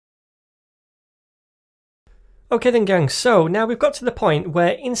Okay then gang, so now we've got to the point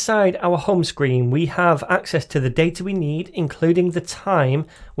where inside our home screen we have access to the data we need, including the time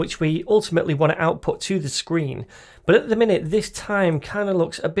which we ultimately want to output to the screen. But at the minute this time kind of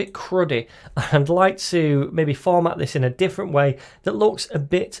looks a bit cruddy. I'd like to maybe format this in a different way that looks a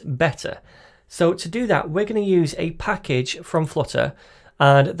bit better. So to do that we're going to use a package from Flutter,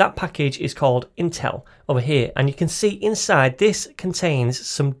 and that package is called Intel over here, and you can see inside this contains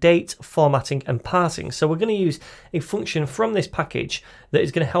some date formatting and parsing. So we're going to use a function from this package that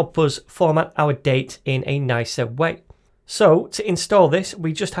is going to help us format our date in a nicer way. So to install this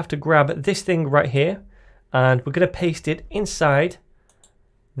we just have to grab this thing right here and we're going to paste it inside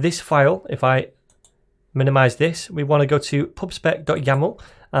this file. If I minimize this, we want to go to pubspec.yaml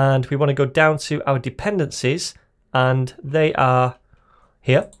and we want to go down to our dependencies, and they are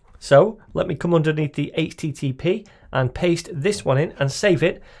here. So let me come underneath the HTTP and paste this one in and save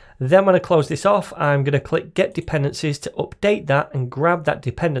it. Then when I close this off, I'm going to click Get Dependencies to update that and grab that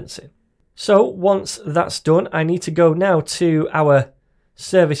dependency. So once that's done, I need to go now to our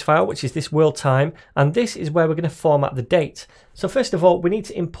service file, which is this world time, and this is where we're going to format the date. So first of all, we need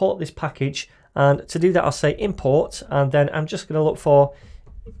to import this package, and to do that I'll say import, and then I'm just going to look for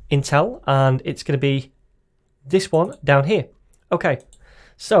Intel, and it's going to be this one down here. Okay.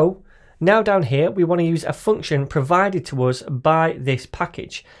 So now down here we want to use a function provided to us by this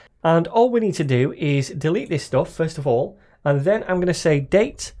package, and all we need to do is delete this stuff first of all, and then I'm going to say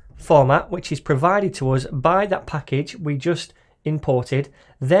date format, which is provided to us by that package we just imported,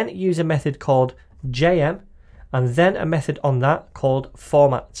 then use a method called jm, and then a method on that called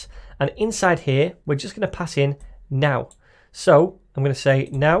format, and inside here we're just going to pass in now. So I'm going to say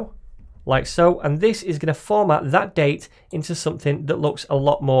now like so, and this is going to format that date into something that looks a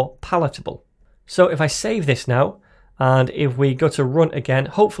lot more palatable. So if I save this now, and if we go to run again,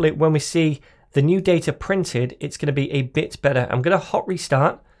 hopefully when we see the new data printed, it's going to be a bit better. I'm going to hot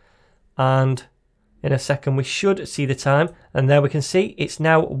restart, and in a second we should see the time, and there we can see it's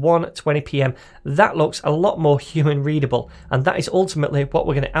now 1:20 p.m. That looks a lot more human readable, and that is ultimately what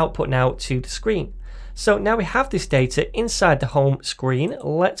we're going to output now to the screen. So now we have this data inside the home screen.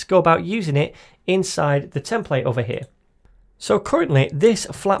 Let's go about using it inside the template over here. So currently this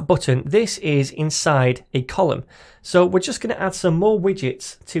flat button, this is inside a column. So we're just going to add some more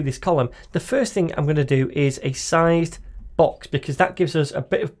widgets to this column. The first thing I'm going to do is a sized box, because that gives us a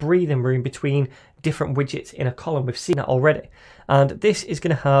bit of breathing room between different widgets in a column. We've seen that already. And this is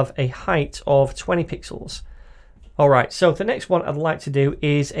going to have a height of 20 pixels. Alright, so the next one I'd like to do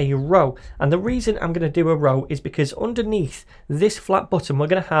is a row, and the reason I'm going to do a row is because underneath this flat button we're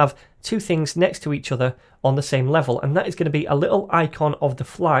going to have two things next to each other on the same level, and that is going to be a little icon of the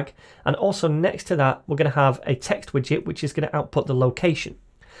flag, and also next to that we're going to have a text widget which is going to output the location.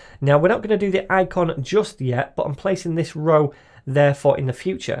 Now we're not going to do the icon just yet, but I'm placing this row there for in the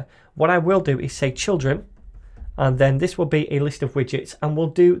future. What I will do is say children, and then this will be a list of widgets, and we'll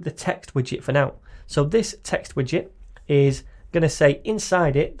do the text widget for now. So this text widget is going to say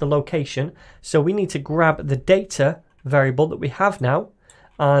inside it the location, so we need to grab the data variable that we have now,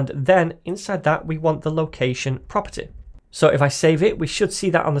 and then inside that we want the location property. So if I save it, we should see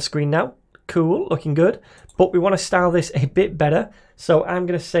that on the screen now. Cool, looking good, but we want to style this a bit better, so I'm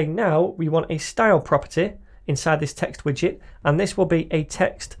going to say now we want a style property inside this text widget, and this will be a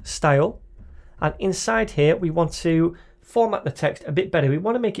text style, and inside here we want to format the text a bit better. We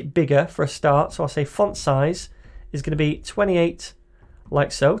want to make it bigger for a start, so I'll say font size is going to be 28,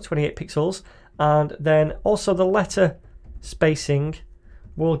 like so, 28 pixels, and then also the letter spacing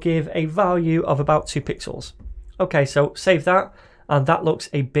will give a value of about 2 pixels. Okay, so save that, and that looks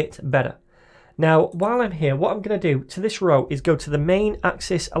a bit better. Now while I'm here, what I'm going to do to this row is go to the main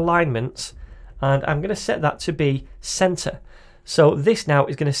axis alignments, and I'm going to set that to be center. So this now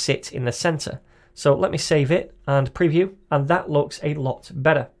is going to sit in the center. So let me save it and preview, and that looks a lot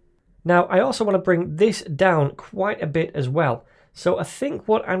better. Now I also want to bring this down quite a bit as well. So I think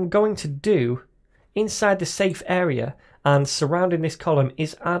what I'm going to do inside the safe area and surrounding this column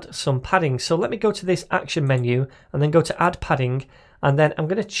is add some padding. So let me go to this action menu and then go to add padding, and then I'm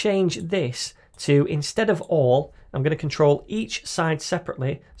going to change this to, instead of all, I'm going to control each side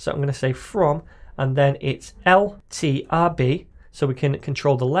separately. So I'm going to say from, and then it's LTRB. So we can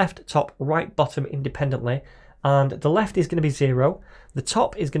control the left, top, right, bottom independently. And the left is going to be 0. The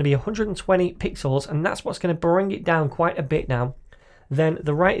top is going to be 120 pixels, and that's what's going to bring it down quite a bit now. Then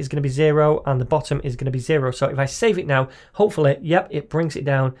the right is going to be 0, and the bottom is going to be 0. So if I save it now, hopefully, yep, it brings it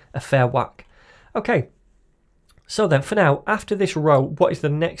down a fair whack. Okay, so then for now, after this row, what is the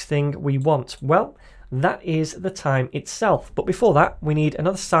next thing we want? Well, that is the time itself. But before that, we need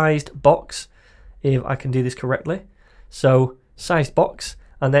another sized box if I can do this correctly. So sized box,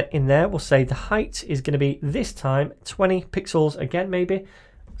 and then in there we'll say the height is going to be this time 20 pixels again maybe.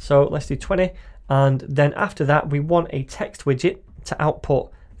 So let's do 20, and then after that we want a text widget to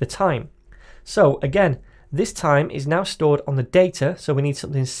output the time. So again, this time is now stored on the data, so we need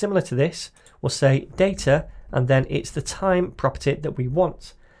something similar to this. We'll say data, and then it's the time property that we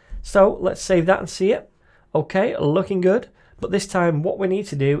want. So let's save that and see it. Okay, looking good. But this time what we need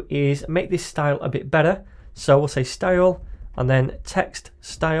to do is make this style a bit better. So we'll say style and then text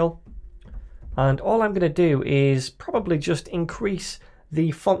style. And all I'm going to do is probably just increase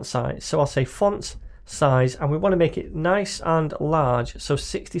the font size. So I'll say font size, and we want to make it nice and large, so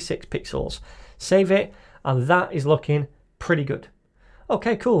 66 pixels. Save it, and that is looking pretty good.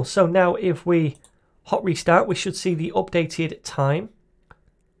 Okay, cool. So now if we hot restart, we should see the updated time.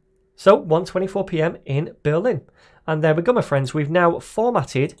 So 1:24 p.m. in Berlin. And there we go, my friends. We've now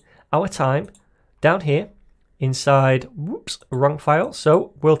formatted our time down here inside, whoops, wrong file.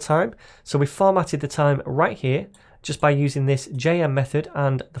 So world time. So we formatted the time right here just by using this JM method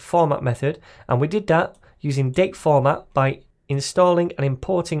and the format method. And we did that using date format by installing and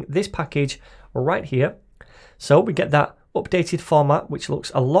importing this package right here. So we get that updated format, which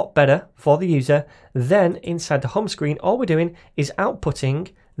looks a lot better for the user. Then inside the home screen, all we're doing is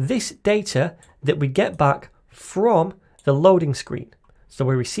outputting this data that we get back from the loading screen. So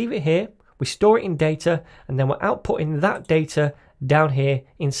we receive it here, we store it in data, and then we're outputting that data down here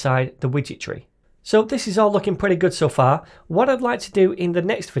inside the widget tree. So this is all looking pretty good so far. What I'd like to do in the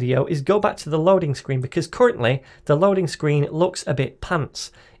next video is go back to the loading screen, because currently the loading screen looks a bit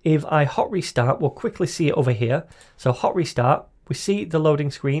pants. If I hot restart, we'll quickly see it over here. So hot restart, we see the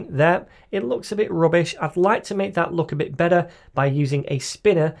loading screen there. It looks a bit rubbish. I'd like to make that look a bit better by using a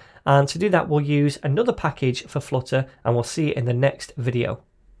spinner. And to do that, we'll use another package for Flutter, and we'll see it in the next video.